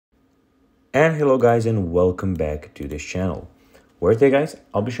And hello guys, and welcome back to this channel, where today guys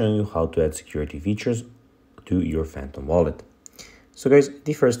I'll be showing you how to add security features to your Phantom wallet. So guys,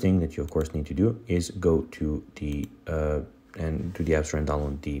 the first thing that you of course need to do is go to the App Store and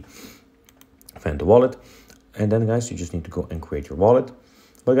download the Phantom wallet. And then guys, you just need to go and create your wallet.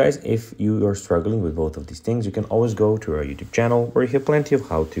 But guys, if you are struggling with both of these things, you can always go to our YouTube channel where you have plenty of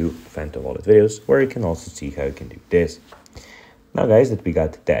how-to Phantom wallet videos, where you can also see how you can do this. Now guys, that we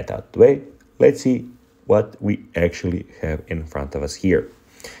got that out of the way, let's see what we actually have in front of us here.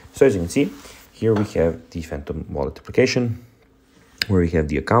 So as you can see, here we have the Phantom wallet application, where we have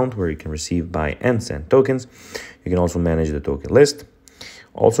the account where you can receive, buy and send tokens. You can also manage the token list.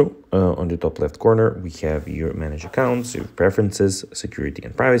 Also, on the top left corner, we have your manage accounts, your preferences, security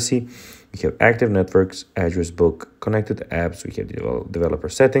and privacy. We have active networks, address book, connected apps. We have the developer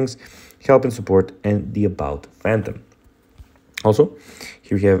settings, help and support, and the about Phantom. Also,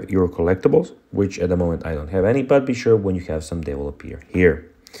 here you have your collectibles, which at the moment I don't have any, but be sure when you have some, they will appear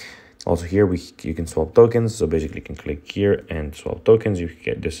here. Also here you can swap tokens, so basically you can click here and swap tokens. You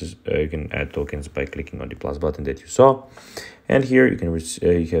can add tokens by clicking on the plus button that you saw, and here you can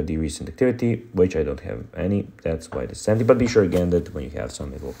you have the recent activity, which I don't have any. That's why this is empty. But be sure again that when you have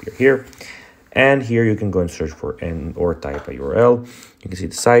some, it will appear here. And here you can go and search for or type a URL. You can see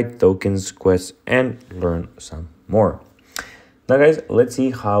the site, tokens, quests, and learn some more. Now guys, let's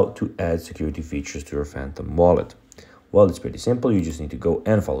see how to add security features to your Phantom wallet. Well, it's pretty simple. You just need to go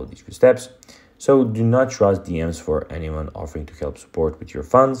and follow these few steps. So do not trust DMs for anyone offering to help support with your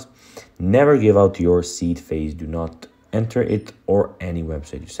funds. Never give out your seed phrase. Do not enter it or any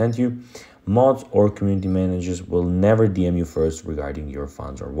website you sent you. Mods or community managers will never DM you first regarding your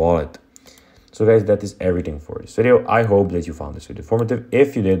funds or wallet. So guys, that is everything for this video. I hope that you found this video informative.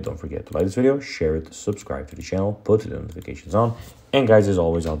 If you did, don't forget to like this video, share it, subscribe to the channel, put the notifications on. And guys, as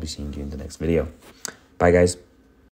always, I'll be seeing you in the next video. Bye guys.